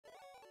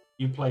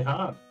You play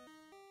hard.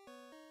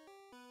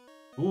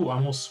 Ooh,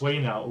 I'm all sweaty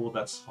now. Ooh,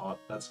 that's hot.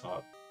 That's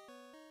hot.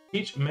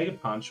 Teach Mega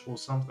Punch or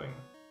something.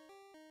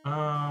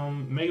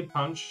 Mega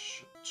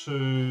Punch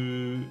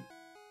to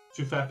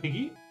Fat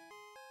Piggy.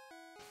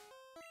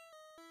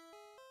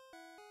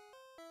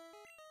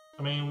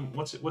 I mean,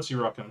 what's he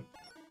rocking?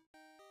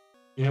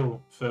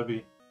 Ew,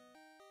 Furby.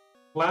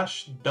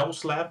 Flash, Double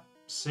Slap,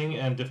 Sing,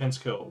 and Defense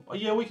Curl. Oh,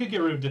 yeah, we could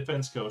get rid of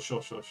Defense Curl.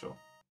 Sure.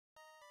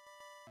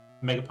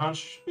 Mega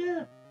Punch,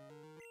 yeah.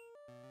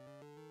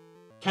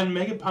 Can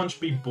Mega Punch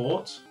be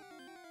bought?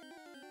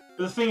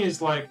 But the thing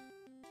is, like,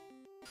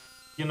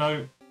 you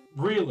know,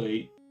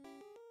 really,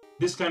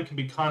 this game can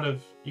be kind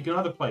of... You can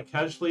either play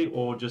casually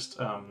or just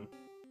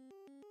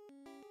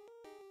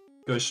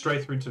go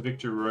straight through to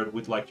Victory Road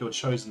with, like, your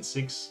chosen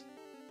 6.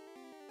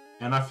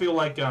 And I feel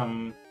like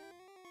the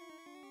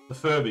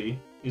Furby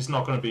is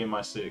not going to be in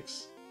my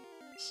 6.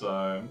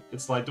 So,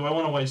 it's like, do I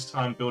want to waste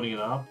time building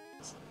it up?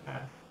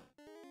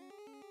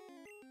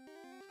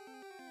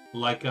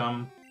 Like,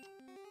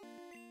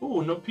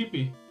 oh, no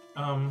pee-pee.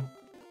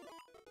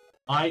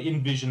 I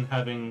envision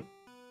having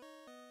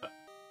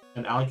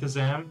an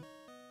Alakazam,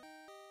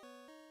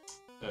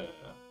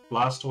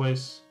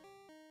 Blastoise,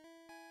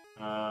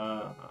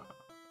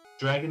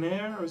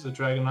 Dragonair, or is it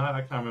Dragonite?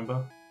 I can't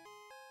remember.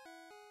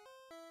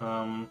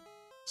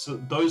 So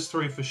those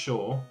 3 for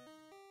sure.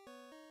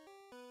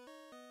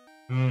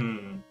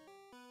 And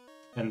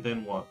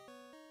then what?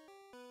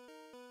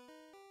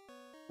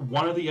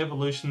 One of the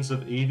evolutions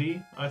of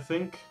Eevee, I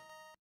think.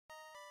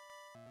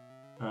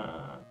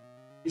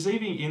 Is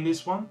Eevee in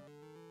this one?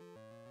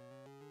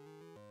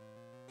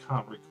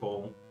 Can't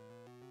recall.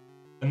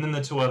 And then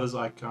the 2 others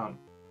I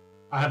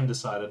haven't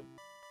decided.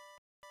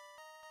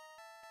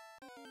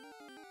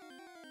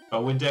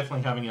 But we're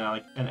definitely having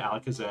an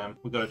Alakazam.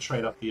 We've got to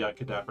trade up the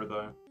Kadabra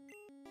though.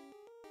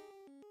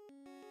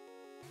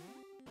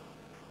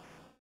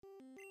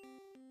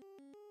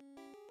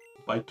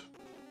 Bite.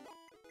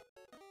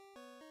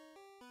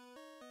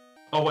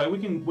 Oh wait, we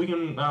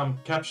can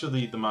capture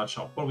the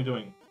Marshal. What are we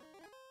doing?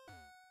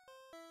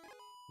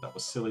 That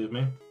was silly of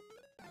me.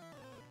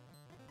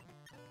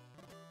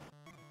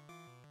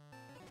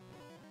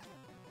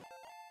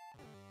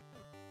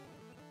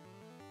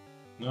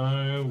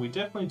 No, we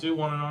definitely do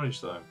want an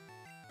orange though.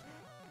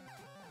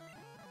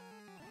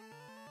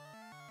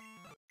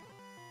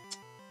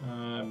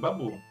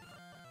 Bubble.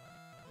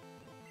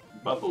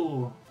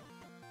 Bubble.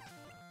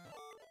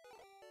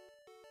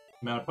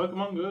 Amount of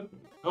Pokemon, good.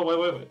 Oh,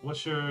 wait.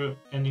 What's your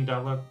ending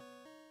dialogue?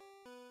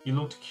 You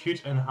looked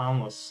cute and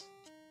harmless.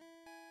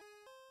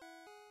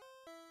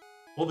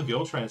 All the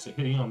girl trainers are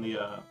hitting on the,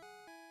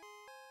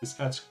 this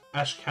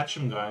Ash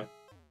Ketchum guy.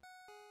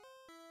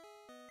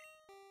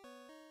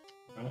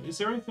 Right, is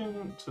there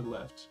anything to the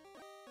left?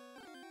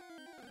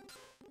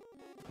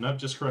 Nope,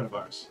 just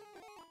coronavirus.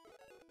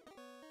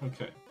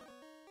 Okay.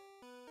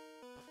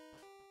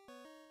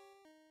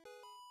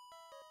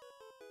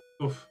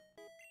 Oof.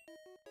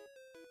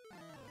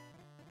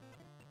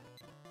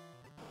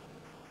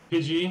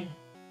 Pidgey.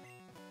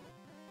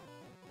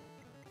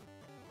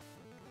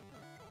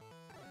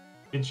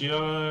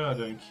 Pidgeotto, I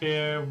don't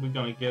care. We're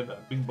gonna get a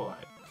big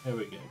bite. There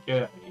we go.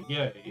 Get out of here.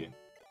 Get out of here.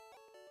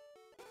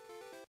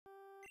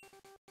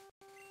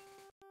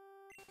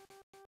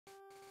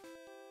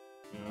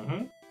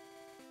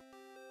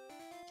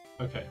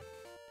 Okay.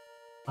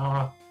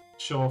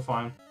 Sure,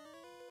 fine.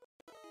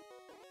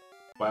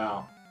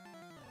 Wow.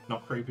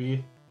 Not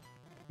creepy.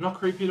 Not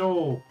creepy at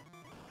all.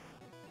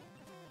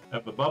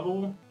 Have a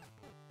bubble.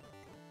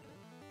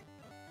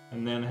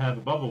 And then have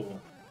a bubble.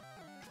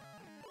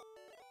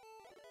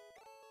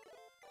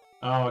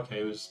 Oh,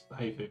 okay, it was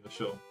hay fever,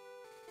 sure.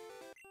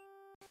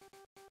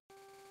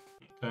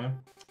 Okay.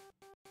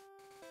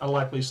 A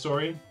likely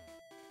story.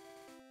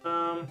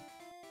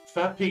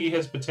 Fat Piggy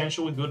has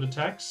potential with good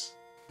attacks.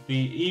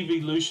 The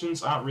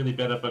evolutions aren't really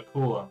better, but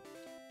cooler.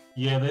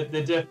 Yeah,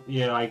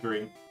 yeah, I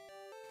agree.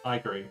 I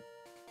agree.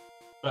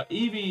 But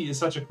Eevee is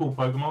such a cool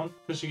Pokemon,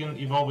 because she can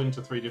evolve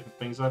into 3 different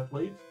things, I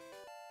believe.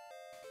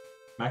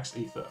 Max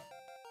Ether.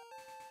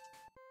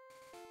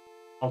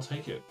 I'll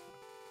take it.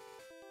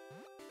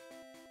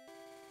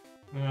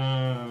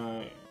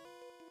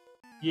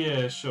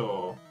 Yeah,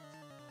 sure.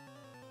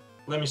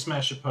 Let me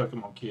smash your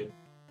Pokemon, kid.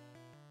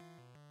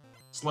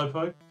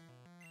 Slowpoke?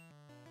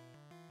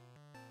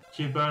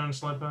 Cubone and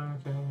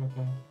Slowpoke,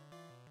 okay.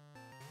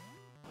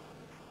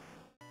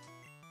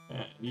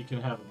 And you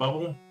can have a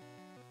bubble.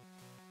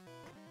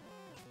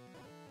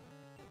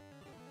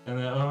 And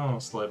then, oh,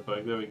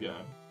 Slowpoke, there we go.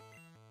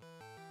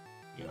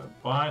 You got a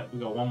bite, we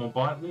got one more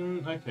bite,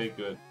 okay,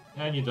 good.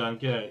 And you're done,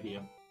 get out of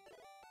here.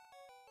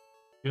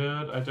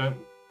 Good, I don't...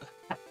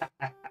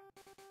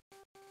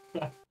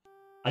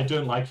 I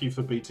don't like you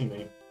for beating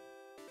me.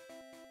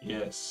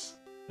 Yes,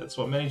 that's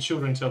what many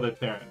children tell their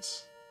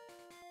parents.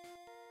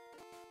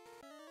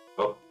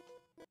 Oh.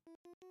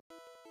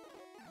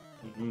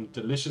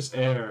 Delicious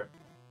air.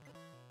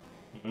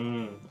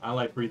 I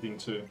like breathing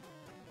too.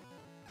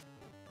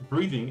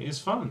 Breathing is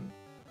fun.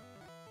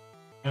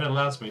 And it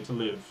allows me to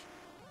live.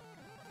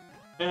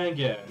 And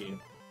get out of here.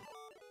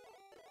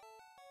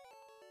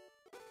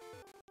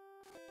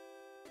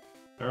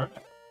 Alright.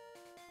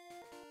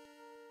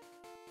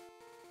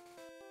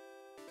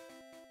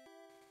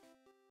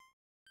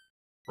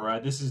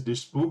 Right, this is the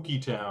spooky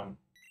town.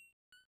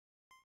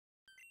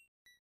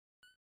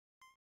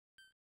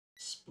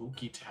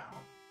 Spooky town.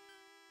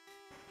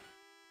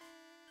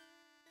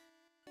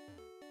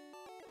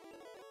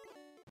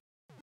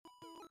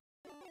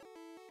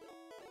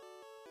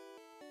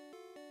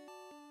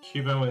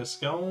 Cubone wears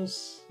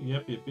skulls.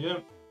 Yep.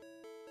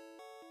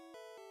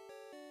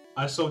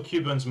 I saw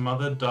Cubone's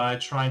mother die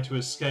trying to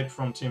escape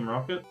from Team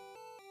Rocket.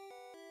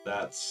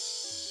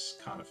 That's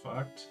kind of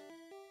fucked.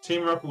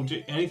 Team Rocket will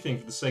do anything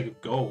for the sake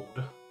of gold.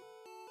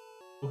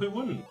 Well, who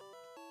wouldn't?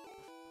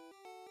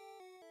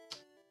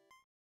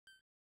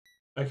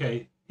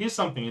 Okay, here's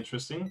something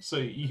interesting. So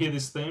you hear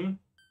this theme?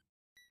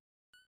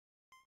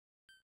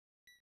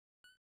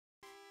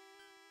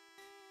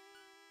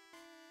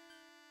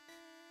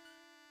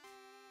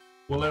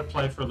 We'll let it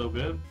play for a little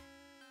bit.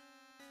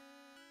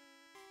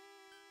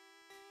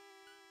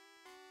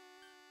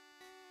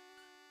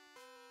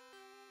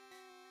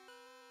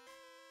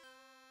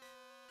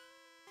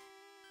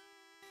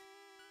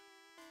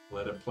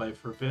 Let it play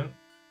for a bit.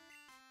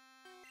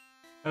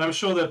 And I'm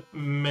sure that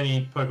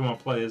many Pokemon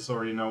players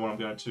already know what I'm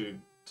going to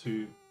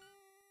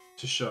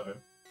show.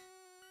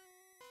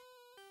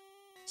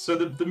 So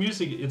the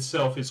music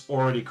itself is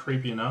already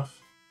creepy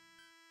enough.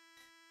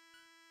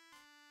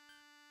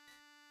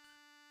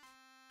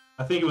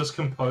 I think it was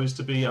composed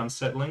to be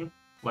unsettling,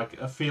 like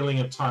a feeling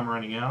of time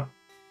running out.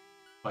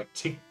 Like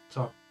tick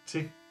tock,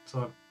 tick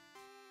tock.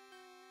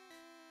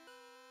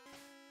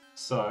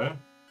 So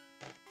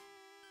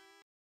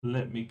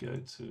let me go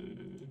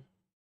to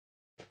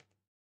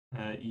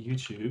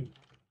YouTube.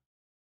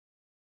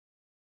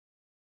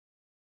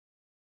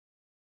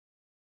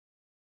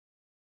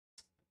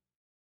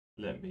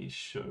 Let me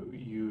show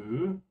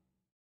you.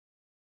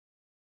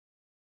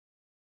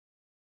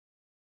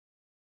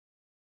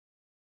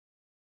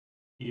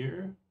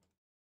 Here.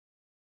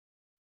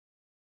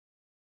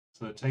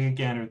 So take a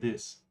gander at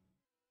this.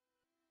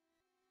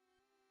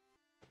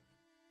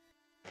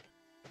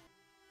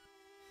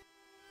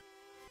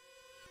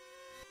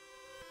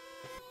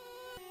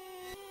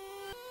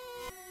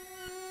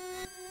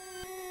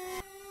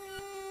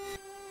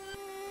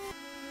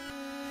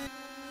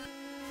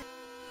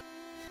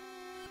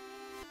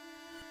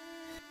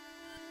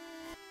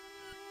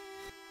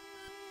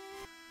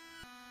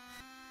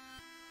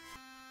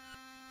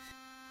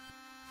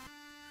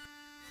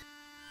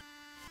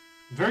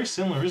 Very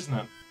similar, isn't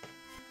it?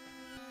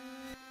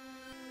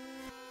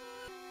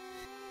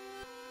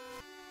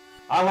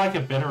 I like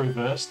a better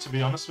reverse, to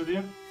be honest with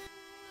you.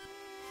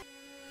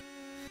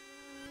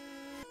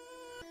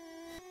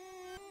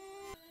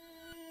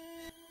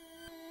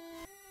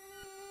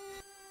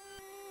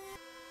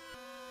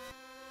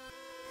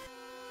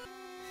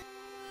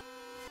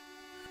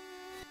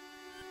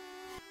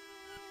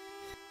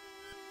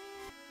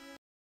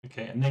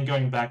 Okay, and then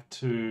going back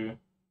to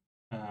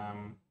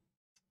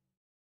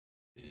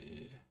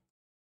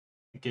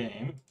the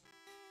game,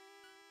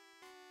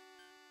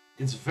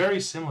 it's very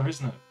similar,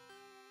 isn't it?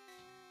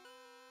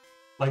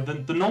 Like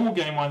the normal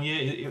game one, yeah,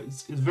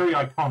 it's very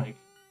iconic.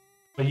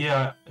 But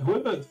yeah,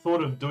 whoever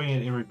thought of doing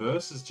it in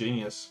reverse is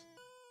genius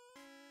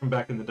from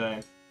back in the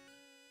day.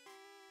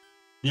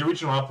 The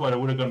original uploader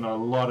would have gotten a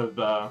lot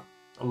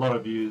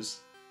of views.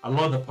 A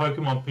lot of the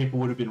Pokemon people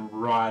would have been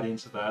right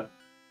into that.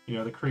 You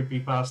know, the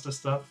creepypasta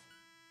stuff.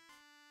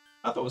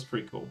 I thought it was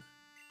pretty cool.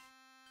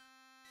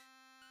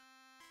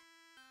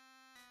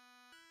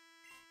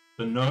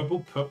 The Noble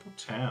Purple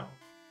Town.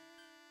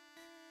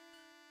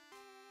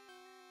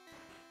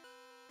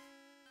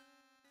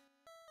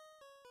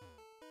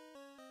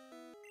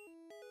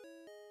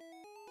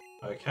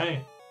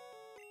 Okay.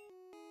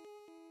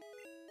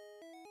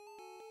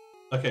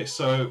 Okay,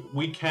 so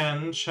we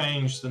can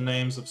change the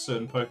names of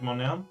certain Pokemon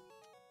now.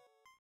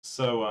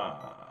 So,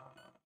 I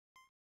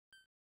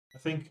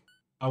think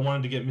I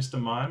wanted to get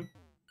Mr. Mime.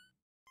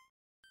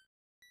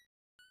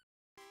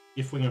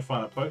 If we can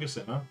find a Poké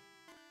Center.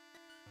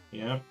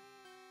 Yeah.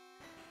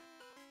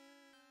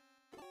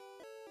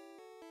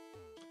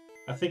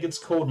 I think it's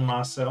called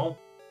Marcel.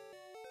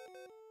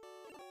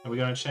 And we're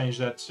going to change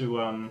that to,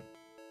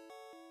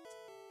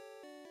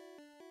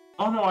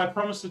 Oh no, I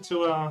promised it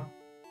to,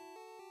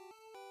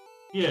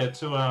 yeah,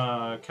 to,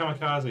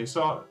 Kamikaze.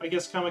 So I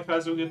guess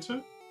Kamikaze will get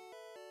two?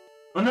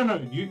 Oh no,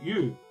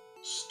 you.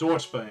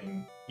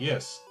 Storchbane.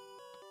 Yes.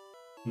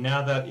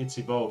 Now that it's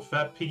evolved.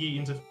 Fat Piggy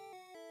into...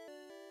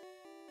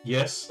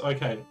 Yes,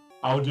 okay.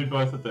 I'll do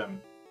both of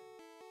them.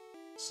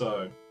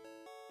 So...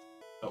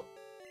 Oh.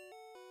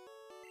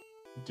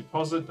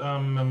 Deposit,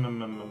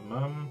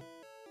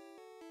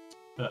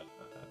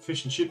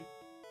 Fish and Chip.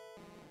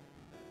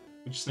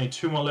 We just need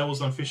 2 more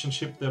levels on Fish and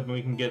Chip, then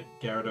we can get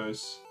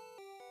Gyarados.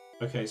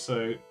 Okay,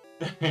 so...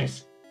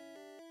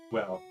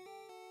 well...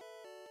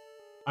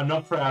 I'm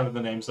not proud of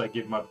the names I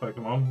give my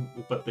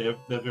Pokemon, but they're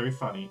very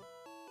funny.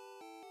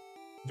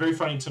 Very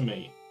funny to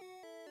me.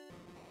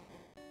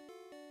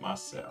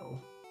 Marcel.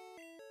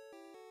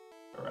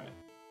 Alright.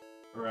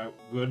 Alright,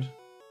 good.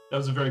 That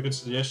was a very good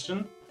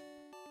suggestion.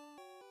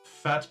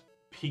 Fat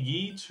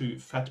Piggy to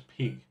Fat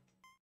Pig.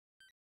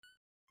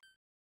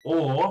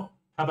 Or,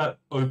 how about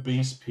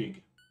Obese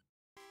Pig?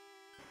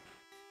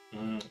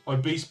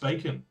 Obese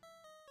Bacon.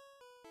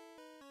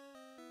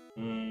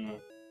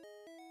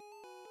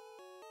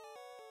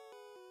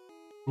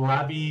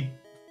 Flabby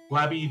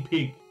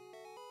Pig.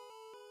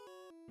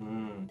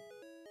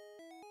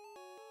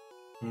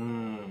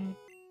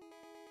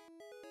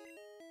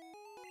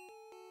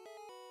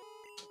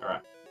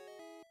 Alright.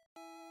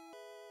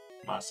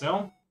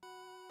 Marcel.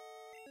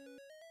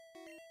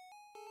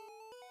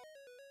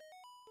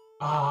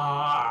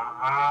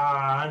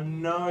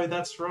 No,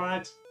 that's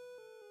right.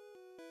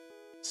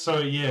 So,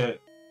 yeah.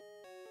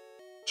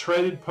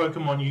 Traded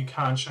Pokemon you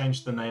can't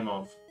change the name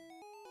of.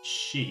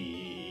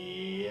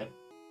 Shit.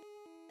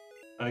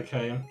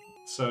 Okay,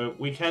 so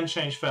we can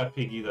change Fat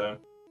Piggy, though.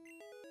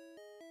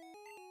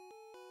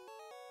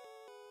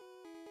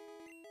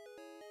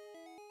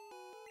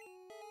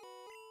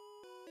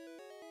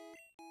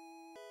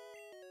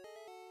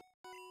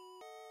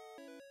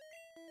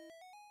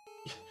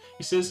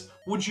 He says,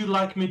 would you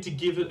like me to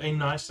give it a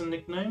nicer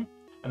nickname?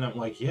 And I'm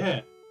like,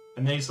 yeah.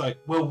 And then he's like,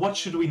 well, what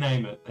should we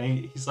name it?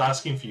 And he's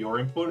asking for your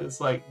input.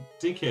 It's like,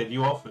 dickhead,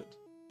 you offered.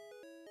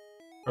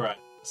 Alright,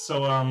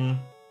 so,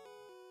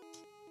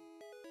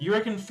 you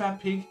reckon Fat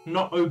Pig,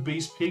 not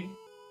Obese Pig?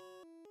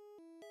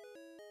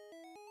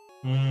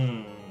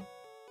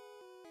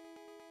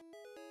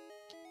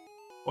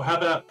 Or how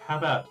about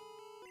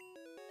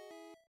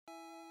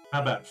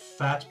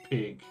Fat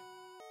Pig?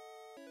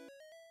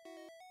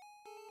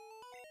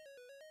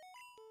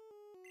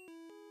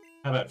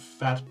 How about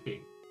Fat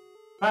Pig?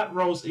 Fat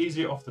rolls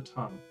easier off the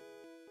tongue.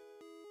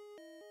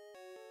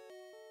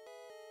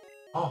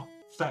 Oh,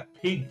 Fat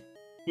Pig.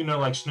 You know,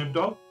 like Snoop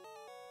Dogg?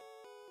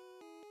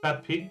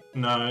 Fat Pig?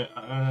 No,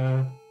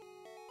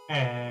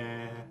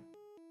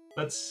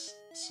 let's,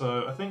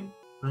 so I think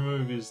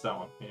remove is that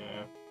one,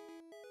 yeah.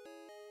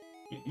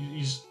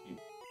 Use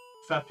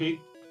Fat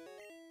Pig?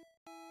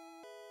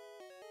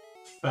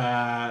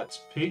 Fat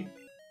Pig?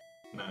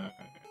 No.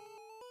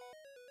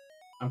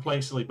 I'm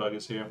playing silly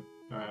buggers here.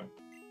 Alright.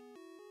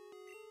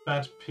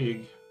 Fat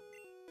Pig.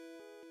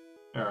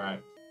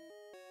 Alright.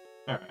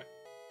 Alright.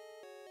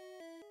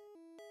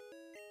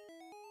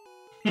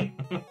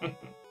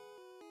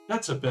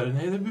 That's a better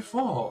name than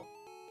before.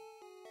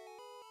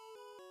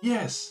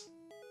 Yes.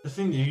 The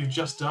thing that you've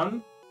just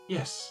done?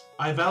 Yes.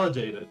 I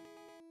validate it.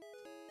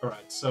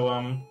 Alright, so,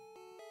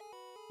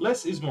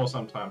 less is more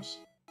sometimes.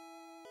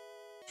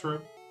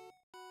 True.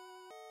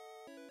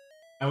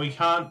 And we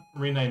can't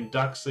rename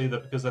ducks either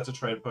because that's a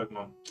trade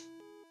Pokemon.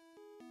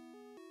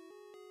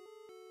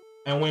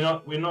 And we're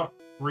not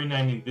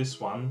renaming this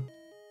one,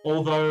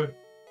 although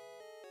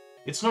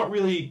it's not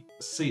really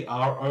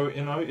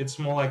C-R-O-N-O, it's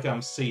more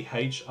like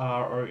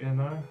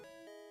C-H-R-O-N-O.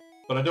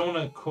 But I don't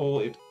want to call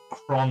it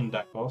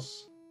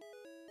Krondakos.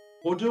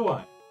 Or do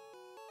I?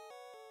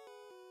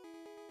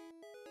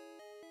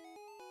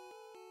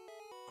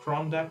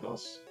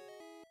 Krondakos?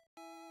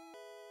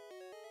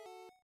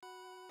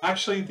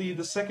 Actually,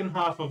 the second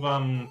half of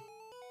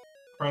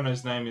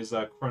Chrono's name is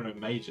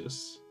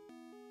Chronomagus.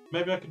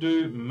 Maybe I could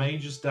do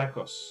Magus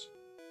Dakos.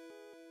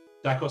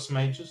 Dakos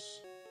Magus?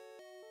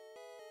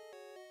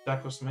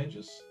 Dakos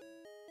Magus?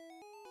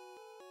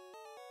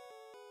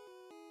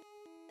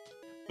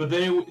 But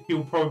then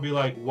he'll probably be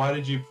like, why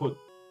did you put...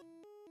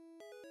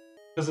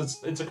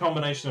 Because it's a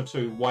combination of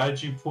two. Why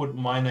did you put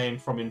my name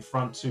from in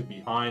front to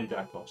behind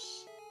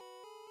Dakos?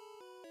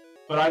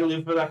 But I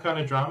live for that kind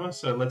of drama,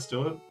 so let's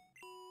do it.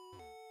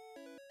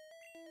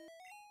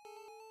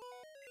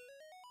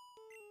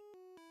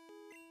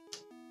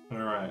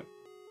 Alright.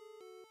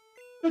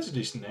 That's a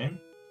decent name.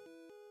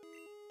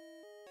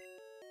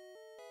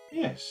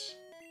 Yes.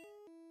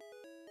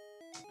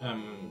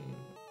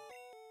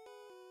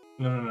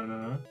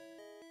 No.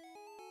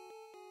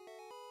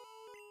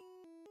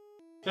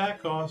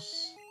 Dakos.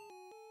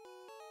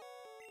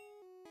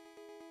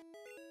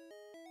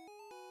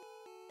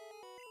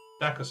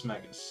 Dakos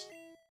Magus.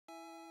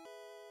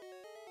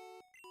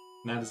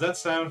 Now, does that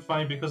sound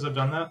funny because I've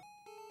done that?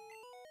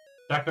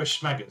 Dakos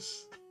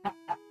Schmagus.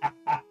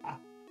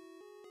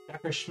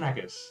 Dakos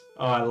Schmagus.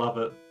 Oh, I love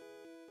it.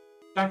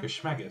 Dakos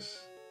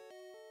Schmagus.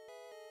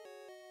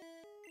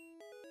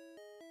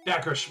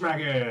 Dakos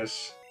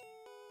Schmagus.